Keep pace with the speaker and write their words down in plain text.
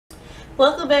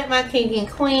Welcome back, my king and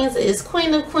queens. It's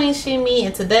Queen of Queens, Shimi,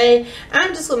 and today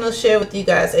I'm just going to share with you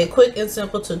guys a quick and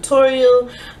simple tutorial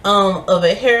of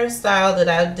a hairstyle that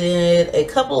I did a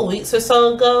couple of weeks or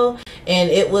so ago, and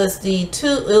it was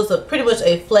pretty much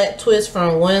a flat twist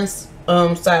from one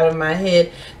side of my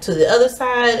head to the other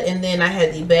side, and then I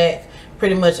had the back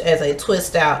pretty much as a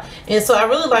twist out. And so I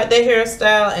really like that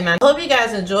hairstyle, and I hope you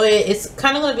guys enjoy it. It's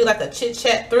kind of going to be like a chit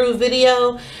chat through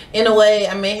video in a way.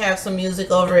 I may have some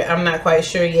music over it, I'm not quite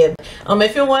sure yet.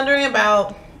 If you're wondering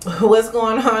about what's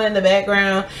going on in the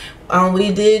background,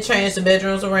 we did change the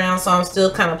bedrooms around, so I'm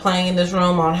still kind of playing in this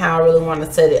room on how I really want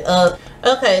to set it up.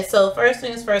 Okay, so first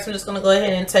things first, I'm just going to go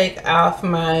ahead and take off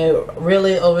my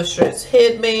really overstretched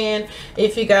headband.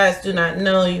 If you guys do not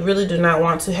know, you really do not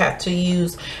want to have to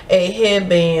use a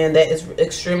headband that is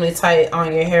extremely tight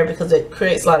on your hair, because it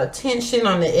creates a lot of tension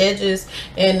on the edges.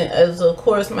 And as of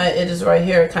course my edges right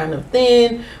here are kind of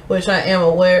thin, which I am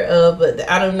aware of, but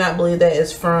I do not believe that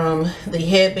is from the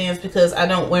headbands because I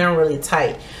don't wear them really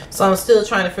tight. So I'm still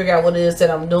trying to figure out what it is that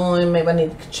I'm doing. Maybe I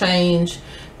need to change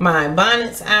my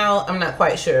bonnets out. I'm not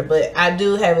quite sure, but I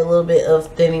do have a little bit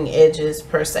of thinning edges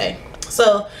per se.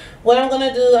 So what I'm going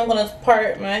to do, I'm going to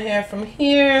part my hair from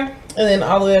here and then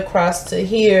all the way across to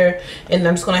here, and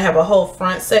I'm just going to have a whole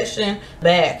front section.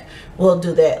 Back, we'll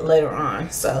do that later on.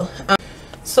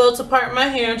 So to part my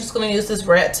hair, I'm just going to use this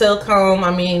rat tail comb.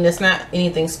 I mean, it's not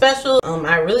anything special.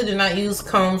 I really do not use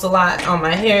combs a lot on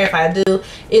my hair. If I do,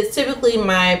 it's typically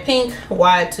my pink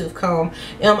wide tooth comb.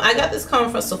 I got this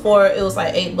comb from Sephora. It was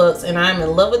like $8, and I'm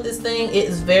in love with this thing. It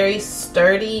is very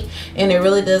sturdy, and it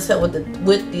really does help with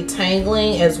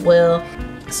detangling as well.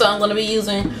 So I'm going to be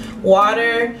using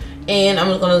water, and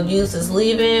I'm going to use this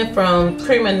leave-in from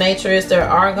Cream of Nature. It's their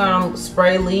argan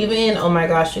spray leave-in. Oh my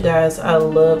gosh, you guys, I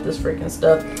love this freaking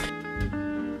stuff.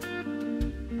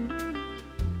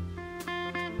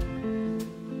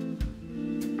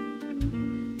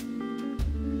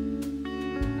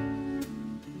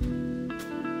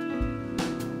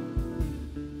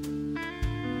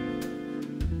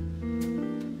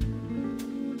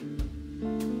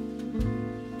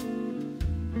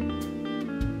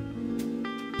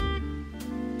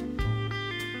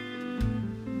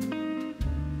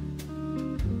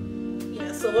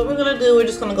 So what we're going to do, we're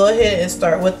just going to go ahead and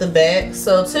start with the back.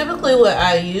 So typically what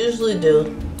I usually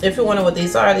do, if you're wondering what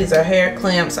these are hair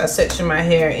clamps. I section my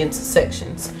hair into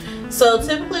sections. So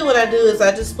typically what I do is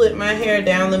I just split my hair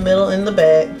down the middle in the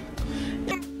back.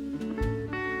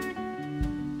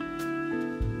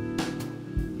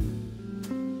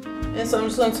 And so I'm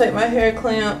just going to take my hair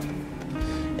clamp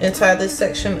and tie this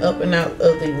section up and out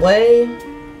of the way.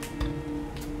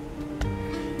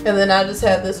 And then I just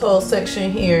have this whole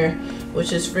section here,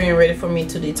 which is free and ready for me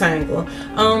to detangle.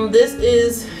 This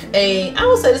is I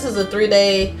would say this is a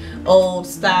 3-day-old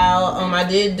style. I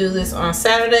did do this on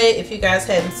Saturday. If you guys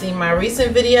hadn't seen my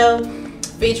recent video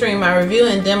featuring my review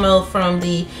and demo from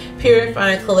the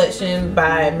Purifying Collection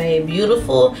by Made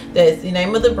Beautiful, that's the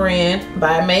name of the brand,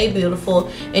 by Made Beautiful,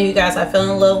 and you guys, I fell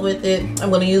in love with it. I'm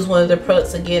going to use one of their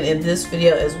products again in this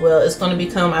video as well. It's going to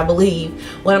become, I believe,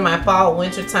 one of my fall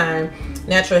wintertime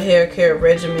natural hair care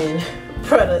regimen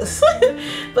products.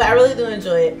 But I really do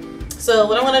enjoy it. So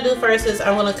what I'm going to do first is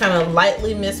I'm going to kind of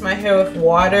lightly mist my hair with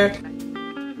water.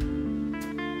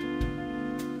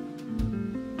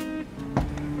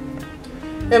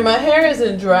 And my hair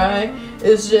isn't dry,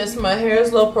 it's just my hair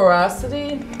is low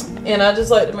porosity, and I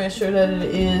just like to make sure that it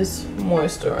is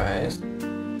moisturized.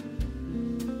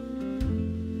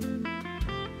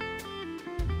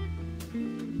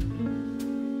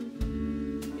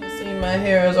 My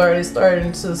hair is already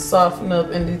starting to soften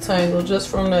up and detangle just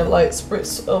from that light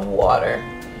spritz of water.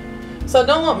 So I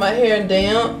don't want my hair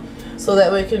damp, so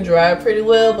that way it can dry pretty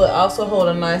well, but also hold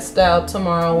a nice style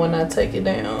tomorrow when I take it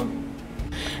down.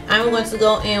 I'm going to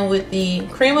go in with the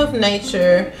Cream of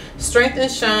Nature Strength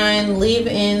and Shine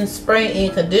Leave-In Spray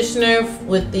and Conditioner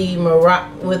with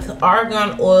the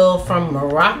argan oil from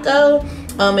Morocco,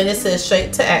 and it says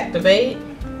Shake to Activate.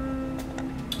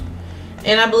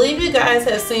 And I believe you guys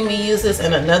have seen me use this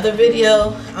in another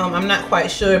video. I'm not quite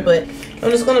sure, but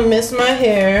I'm just gonna mist my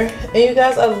hair. And you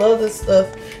guys, I love this stuff.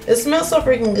 It smells so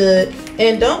freaking good.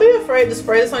 And don't be afraid to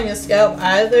spray this on your scalp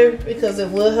either, because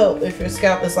it will help if your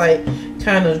scalp is like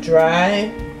kind of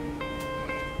dry.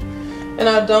 And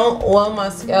I don't oil my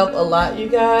scalp a lot, you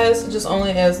guys, just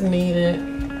only as needed.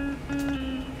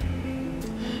 And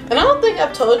I don't think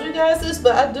I've told you guys this,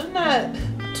 but I do not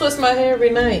twist my hair every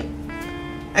night.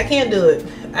 I can't do it.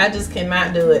 I just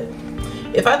cannot do it.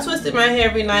 If I twisted my hair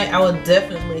every night, I would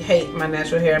definitely hate my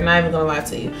natural hair. I'm not even gonna lie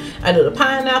to you. I do the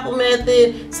pineapple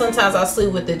method. Sometimes I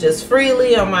sleep with it just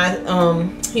freely on my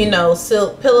you know,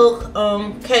 silk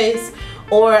pillow case,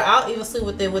 or I'll even sleep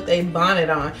with it with a bonnet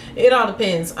on. It all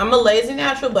depends. I'm a lazy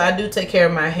natural, but I do take care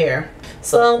of my hair.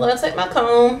 So I'm gonna take my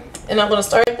comb and I'm gonna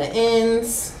start at the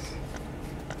ends,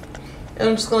 and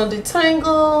I'm just gonna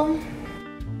detangle.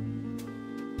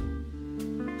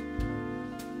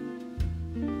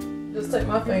 Just take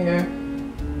my finger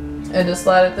and just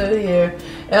slide it through here,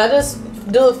 and I just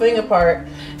do a finger part,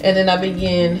 and then I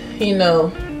begin, you know,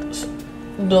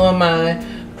 doing my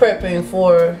prepping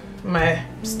for my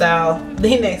style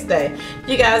the next day.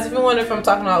 You guys, if you wonder if I'm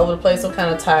talking all over the place, I'm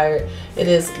kind of tired. It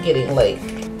is getting late.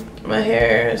 My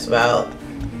hair is about,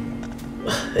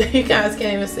 you guys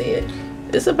can't even see it,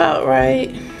 it's about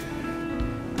right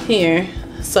here,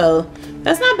 so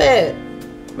that's not bad.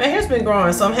 My hair's been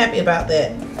growing, so I'm happy about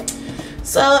that.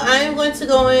 So I am going to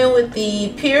go in with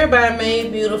the Pure by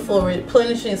Made Beautiful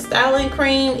Replenishing Styling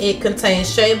Cream. It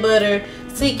contains shea butter,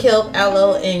 sea kelp,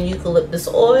 aloe, and eucalyptus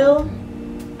oil.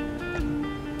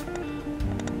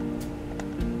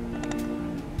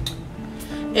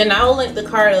 And I will link the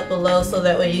card up below so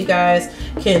that way you guys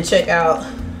can check out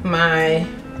my,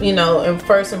 you know, and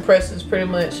first impressions, pretty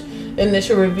much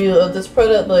initial review of this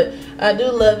product. But I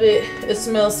do love it. It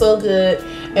smells so good,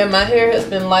 and my hair has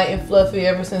been light and fluffy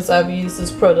ever since I've used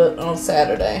this product on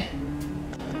Saturday.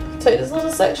 Take this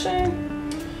little section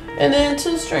and then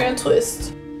 2-strand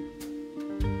twist.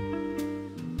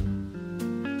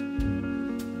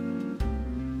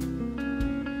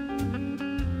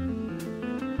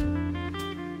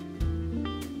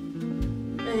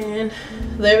 And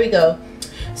there we go.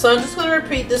 So I'm just going to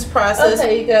repeat this process.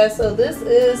 Okay, you guys, so this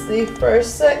is the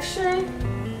first section.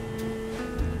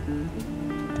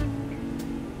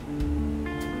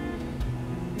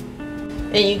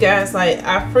 And you guys, like,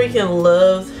 I freaking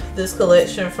love this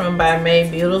collection from By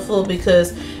Made Beautiful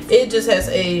because it just has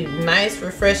a nice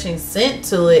refreshing scent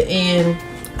to it, and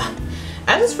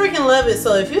I just freaking love it.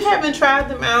 So if you haven't tried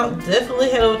them out, definitely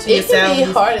head over to your salon. It can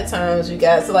be hard at times, you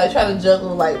guys, to like try to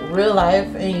juggle like real life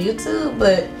and YouTube,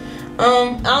 but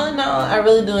all in all, I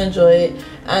really do enjoy it.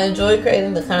 I enjoy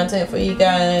creating the content for you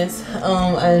guys.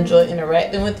 I enjoy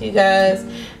interacting with you guys,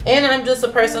 and I'm just a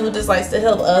person who just likes to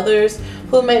help others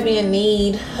who may be in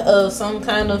need of some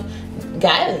kind of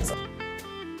guidance.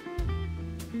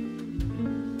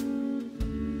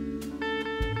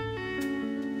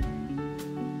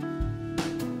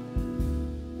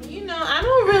 You know, I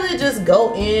don't really just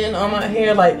go in on my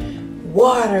hair like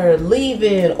water,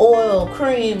 leave-in, oil,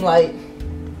 cream, like,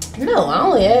 no, I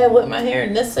only add what my hair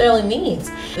necessarily needs.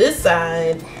 This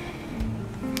side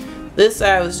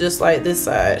was just like this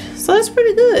side, so it's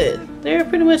pretty good. They're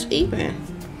pretty much even.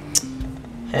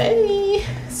 Hey,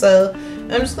 so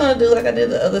I'm just gonna do like I did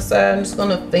the other side. I'm just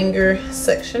gonna finger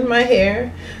section my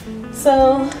hair.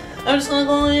 So I'm just gonna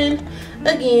go in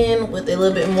again with a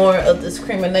little bit more of this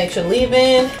Cream of Nature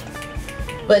leave-in.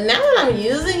 But now that I'm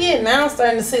using it, now I'm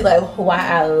starting to see like why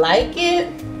I like it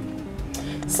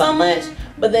so much.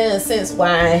 But then in a sense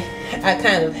why I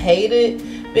kind of hate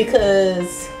it,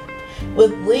 because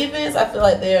with leave-ins, I feel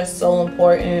like they are so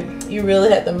important. You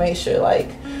really have to make sure like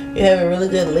you have a really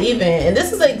good leave-in, and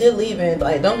this is a good leave-in,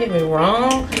 like, don't get me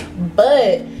wrong,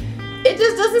 but it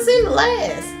just doesn't seem to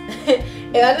last.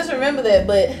 And I just remember that.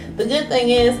 But the good thing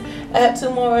is I have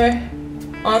 2 more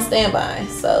on standby,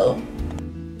 so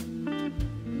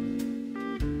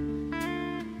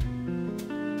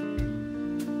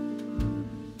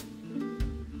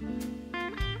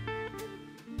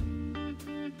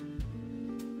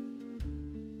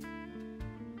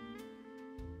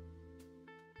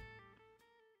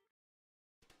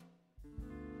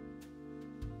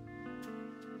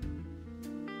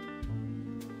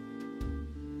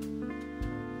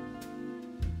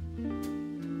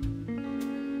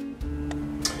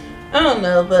I don't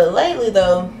know. But lately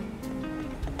though,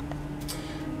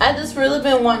 I just really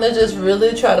been wanting to just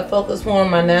really try to focus more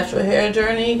on my natural hair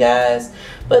journey, you guys.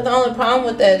 But the only problem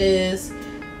with that is,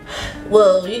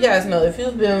 well, you guys know, if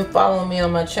you've been following me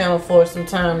on my channel for some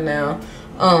time now,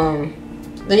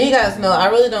 then you guys know I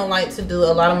really don't like to do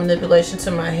a lot of manipulation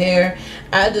to my hair.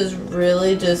 I just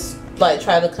really just like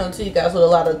try to come to you guys with a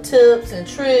lot of tips and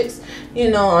tricks, you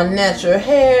know, on natural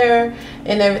hair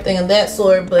and everything of that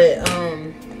sort. But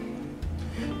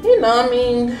you know, I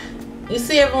mean, you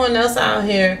see everyone else out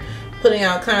here putting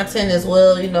out content as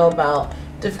well, you know, about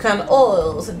different kind of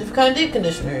oils and different kind of deep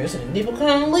conditioners and different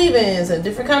kind of leave-ins and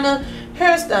different kind of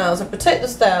hairstyles and protective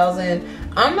styles. And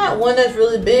I'm not one that's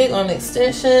really big on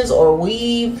extensions or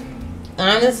weave,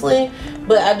 honestly,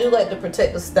 but I do like to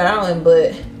protect the styling.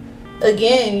 But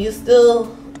again, you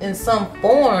still in some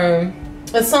form,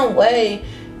 in some way,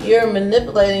 you're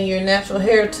manipulating your natural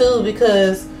hair too,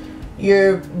 because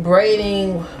you're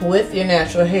braiding with your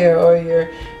natural hair, or you're,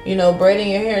 you know,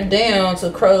 braiding your hair down to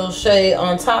crochet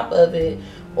on top of it,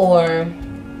 or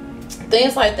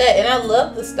things like that. And I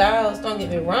love the styles, don't get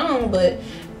me wrong, but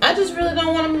I just really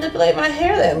don't want to manipulate my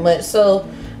hair that much. So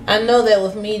I know that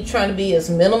with me trying to be as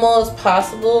minimal as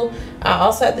possible, I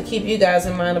also have to keep you guys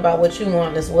in mind about what you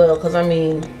want as well. Because I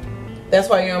mean, that's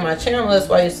why you're on my channel, that's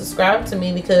why you subscribe to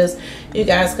me, because you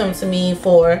guys come to me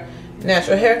for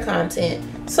natural hair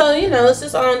content. So, you know, it's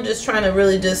just, I'm just trying to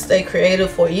really just stay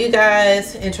creative for you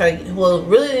guys, and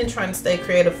really trying to stay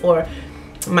creative for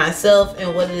myself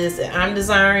and what it is that I'm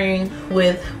desiring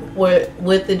with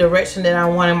the direction that I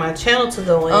wanted my channel to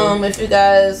go in. If you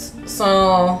guys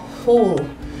saw,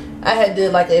 I had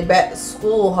did like a back to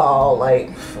school haul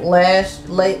like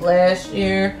late last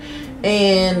year,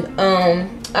 and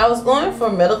I was going for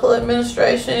medical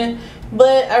administration,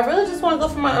 but I really just want to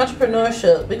go for my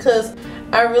entrepreneurship, because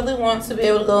I really want to be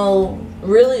able to go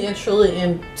really and truly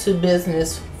into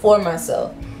business for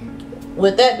myself.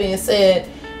 With that being said,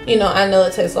 you know, I know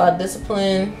it takes a lot of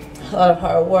discipline, a lot of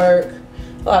hard work,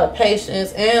 a lot of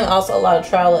patience, and also a lot of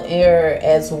trial and error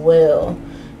as well.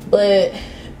 But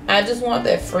I just want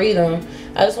that freedom.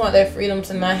 I just want that freedom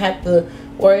to not have to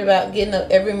worry about getting up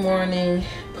every morning,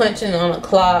 punching on a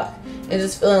clock, and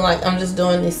just feeling like I'm just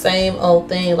doing the same old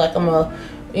thing, like I'm a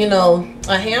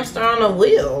hamster on a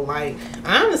wheel. Like,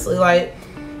 honestly, like,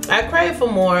 I crave for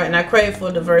more, and I crave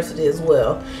for diversity as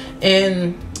well.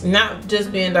 And not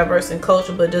just being diverse in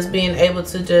culture, but just being able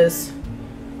to just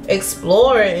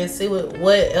explore and see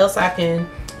what else I can,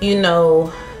 you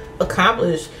know,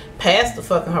 accomplish past the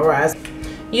fucking horizon.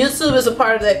 YouTube is a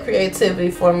part of that creativity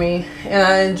for me, and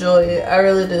I enjoy it. I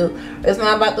really do. It's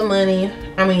not about the money.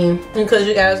 I mean, because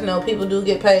you guys know people do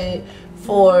get paid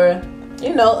for,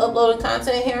 you know, uploading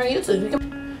content here on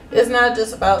YouTube. It's not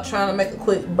just about trying to make a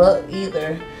quick buck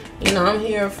either. You know, I'm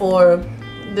here for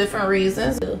different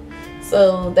reasons.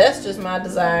 So that's just my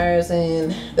desires,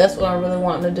 and that's what I'm really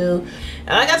wanting to do.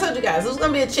 And like I told you guys, this is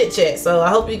gonna be a chit chat, so I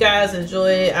hope you guys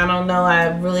enjoy it. I don't know, I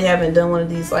really haven't done one of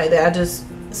these like that.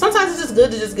 Sometimes it's just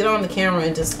good to just get on the camera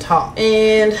and just talk.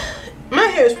 And my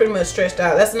hair is pretty much stretched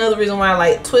out. That's another reason why I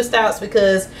like twist outs,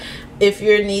 because if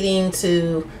you're needing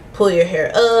to pull your hair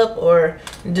up or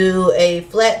do a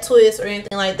flat twist or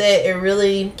anything like that, it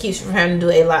really keeps you from having to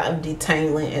do a lot of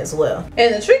detangling as well.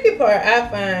 And the tricky part I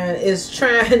find is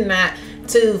trying not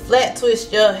to flat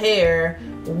twist your hair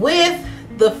with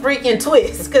the freaking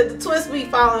twist, because the twist be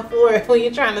falling for it when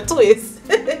you're trying to twist.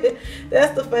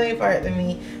 That's the funny part to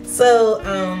me. So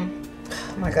oh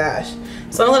my gosh,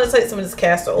 so I'm gonna take some of this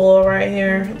castor oil right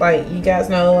here. Like, you guys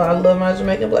know I love my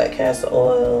Jamaican black castor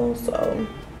oil, so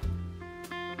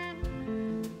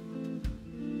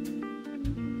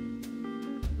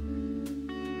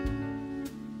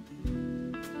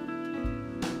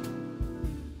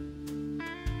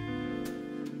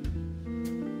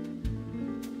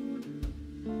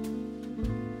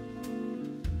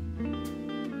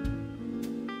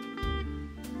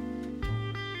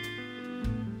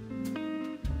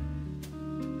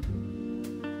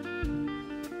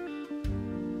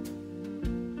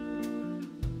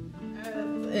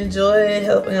enjoy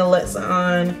helping Alexa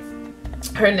on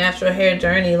her natural hair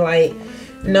journey. Like,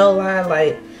 no lie,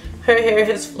 like, her hair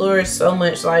has flourished so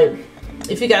much. Like,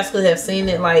 if you guys could have seen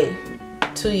it like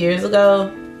 2 years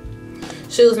ago,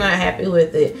 she was not happy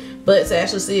with it. But to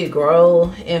actually see it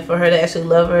grow, and for her to actually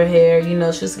love her hair, you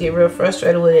know, she used to get real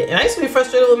frustrated with it. And I used to be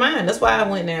frustrated with mine. That's why I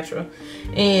went natural.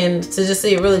 And to just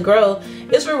see it really grow,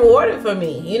 it's rewarding for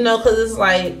me, you know, because it's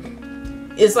like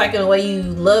in a way you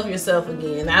love yourself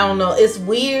again. I don't know, it's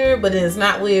weird, but it's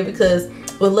not weird, because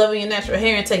with loving your natural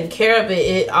hair and taking care of it,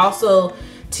 it also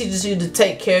teaches you to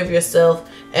take care of yourself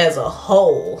as a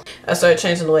whole. I started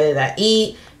changing the way that I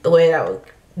eat, the way that I would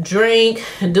drink,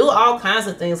 do all kinds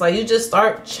of things. Like, you just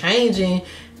start changing,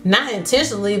 not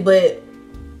intentionally, but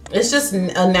it's just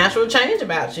a natural change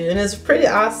about you, and it's pretty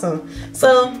awesome.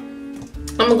 So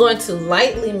I'm going to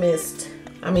lightly mist,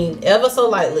 I mean ever so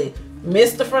lightly,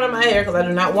 mist the front of my hair, because I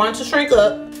do not want it to shrink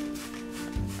up.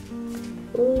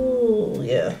 Ooh,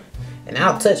 yeah. And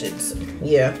I'll touch it. So,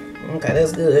 yeah. Okay,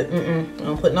 that's good.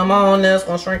 I'm putting them on there. It's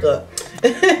gonna shrink up.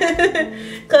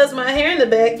 Because my hair in the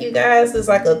back, you guys, is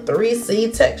like a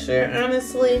 3C texture,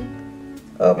 honestly.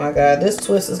 Oh my god, this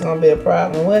twist is gonna be a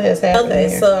problem. What has happened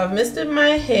here? So I've misted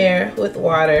my hair with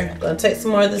water. I'm gonna take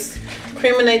some more of this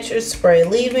Cream of Nature spray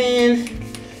leave-in,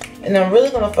 and I'm really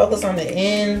gonna focus on the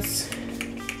ends.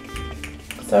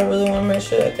 So I really want to make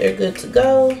sure that they're good to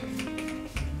go.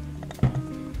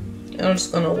 And I'm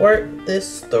just going to work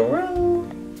this through.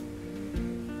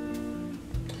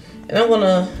 And I'm going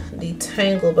to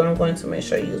detangle, but I'm going to make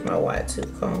sure I use my wide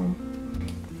tooth comb.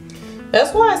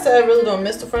 That's why I said I really don't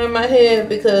miss the front of my head,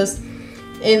 because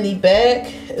in the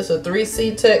back it's a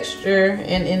 3C texture,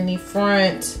 and in the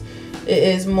front it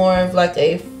is more of like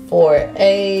a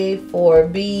 4A,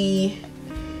 4B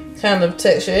kind of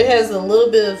texture. It has a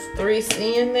little bit of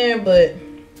 3C in there, but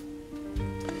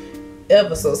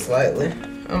ever so slightly.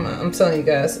 I'm telling you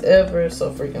guys, ever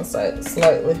so freaking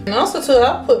slightly. And also too,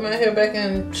 I'll put my hair back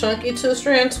in chunky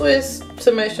 2-strand twists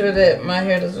to make sure that my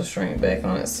hair doesn't shrink back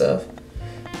on itself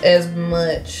as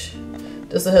much,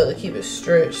 just to help to keep it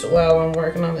stretched while I'm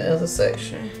working on the other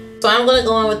section. So I'm gonna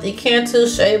go in with the Cantu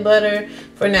Shea Butter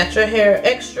for Natural Hair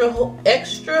Extra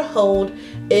Hold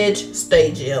Edge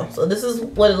Stay Gel. So this is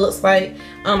what it looks like.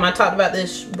 I talked about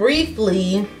this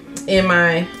briefly in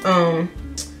my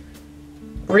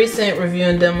recent review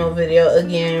and demo video,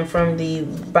 again from the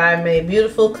By Made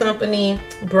Beautiful company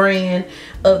brand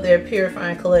of their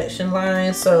Purifying Collection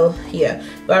line. So yeah,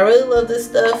 but I really love this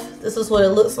stuff. This is what it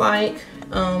looks like.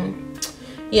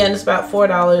 Yeah, and it's about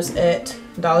 $4 at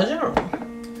Dollar General.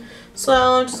 So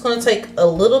I'm just going to take a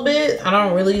little bit. I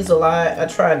don't really use a lot. I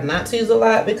try not to use a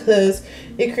lot because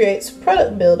it creates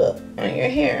product buildup on your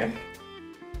hair.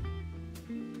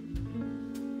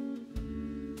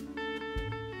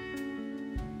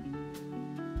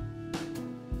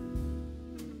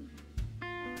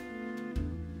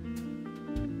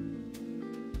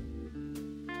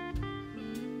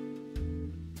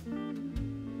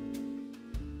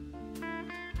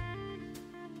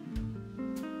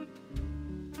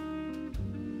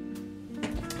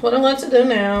 What I'm going to do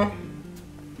now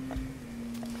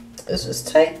is just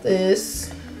take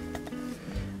this,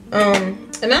 and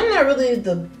I'm not really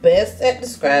the best at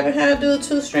describing how to do a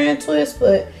 2-strand twist,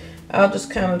 but I'll just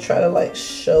kind of try to like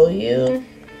show you.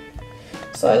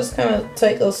 So I just kind of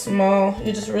take a small,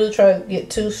 you just really try to get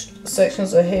 2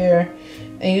 sections of hair,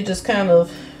 and you just kind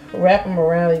of wrap them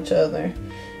around each other.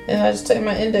 And I just take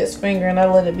my index finger and I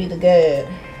let it be the guide.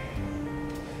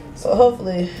 So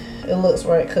hopefully it looks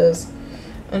right, because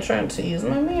I'm trying to use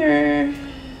my mirror,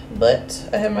 but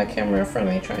I have my camera in front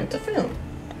of me trying to film.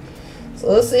 So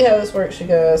let's see how this works, you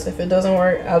guys. If it doesn't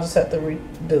work, I'll just have to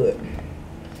redo it.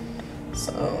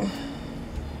 So,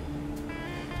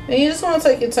 and you just want to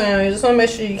take your time. You just want to make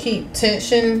sure you keep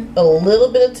tension, a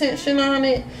little bit of tension on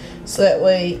it, so that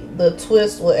way the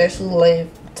twist will actually lay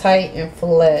tight and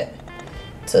flat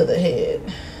to the head.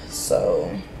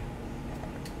 So,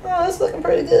 oh, it's looking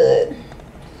pretty good.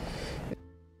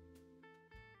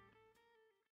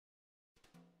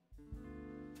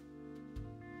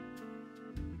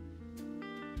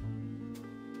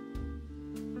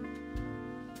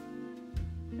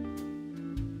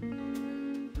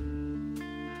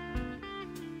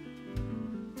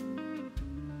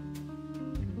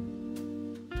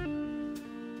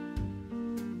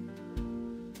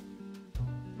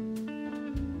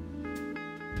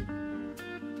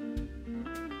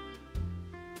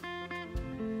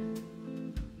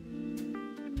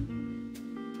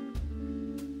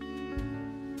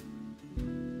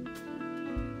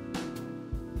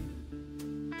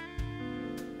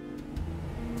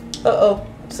 Uh-oh.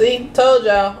 See? Told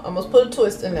y'all. Almost put a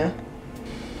twist in there.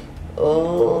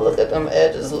 Oh, look at them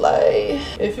edges lay.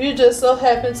 If you just so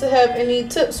happen to have any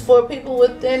tips for people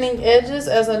with thinning edges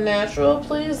as a natural,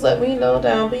 please let me know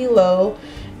down below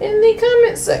in the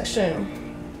comment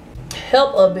section.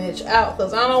 Help a bitch out,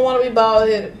 because I don't want to be bald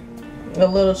headed. A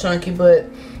little chunky, but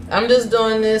I'm just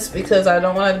doing this because I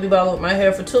don't want to have to be bald with my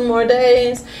hair for 2 more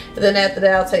days. And then after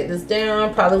that, I'll take this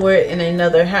down, probably wear it in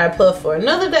another high puff for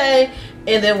another day,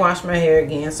 and then wash my hair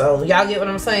again. So y'all get what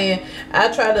I'm saying?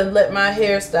 I try to let my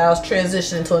hairstyles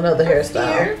transition into another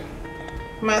hairstyle. Here,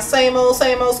 my same old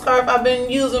scarf I've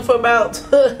been using for about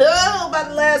about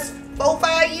the last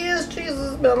 4-5 years.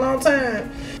 Jesus, it's been a long time.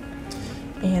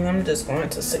 And I'm just going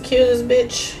to secure this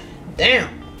bitch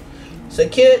down.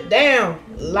 Secure it down,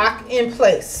 lock in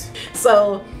place.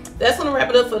 So that's gonna wrap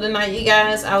it up for tonight, you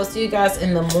guys. I will see you guys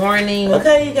in the morning.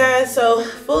 Okay, you guys, so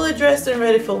fully dressed and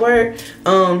ready for work.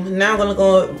 Now I'm gonna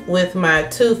go with my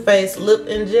Too Faced lip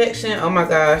injection. Oh my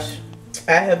gosh,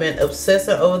 I have been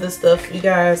obsessing over this stuff, you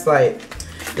guys. Like,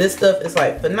 this stuff is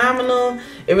like phenomenal.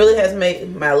 It really has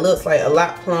made my lips like a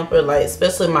lot plumper, like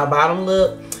especially my bottom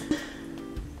lip.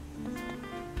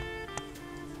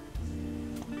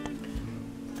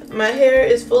 My hair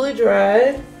is fully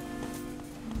dry.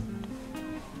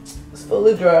 It's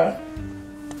fully dry.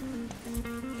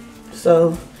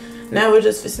 So Now we're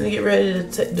just fixing to get ready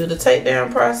to do the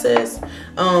takedown process.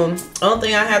 Only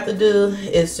thing I have to do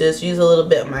is just use a little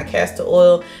bit of my castor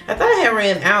oil. I thought I had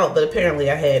ran out, but apparently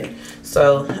I hadn't.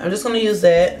 So I'm just gonna use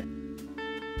that.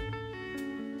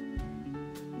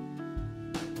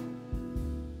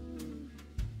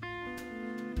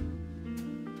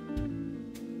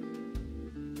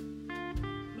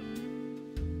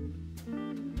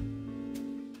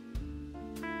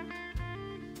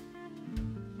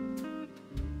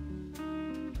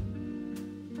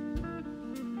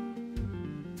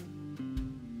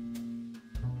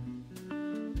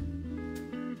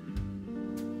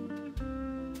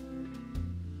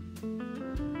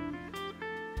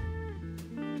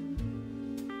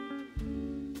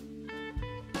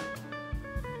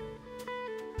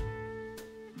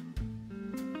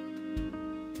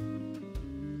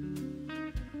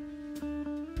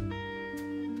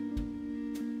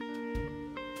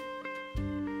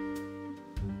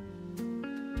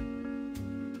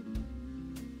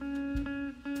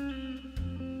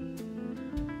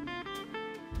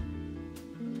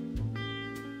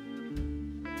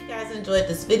 If you guys enjoyed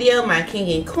this video, my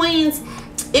king and queens,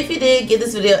 if you did, give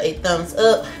this video a thumbs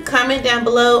up, comment down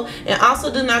below, and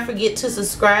also do not forget to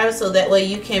subscribe so that way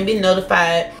you can be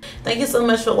notified. Thank you so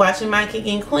much for watching, my king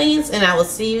and queens, and I will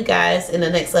see you guys in the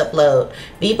next upload.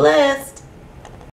 Be blessed.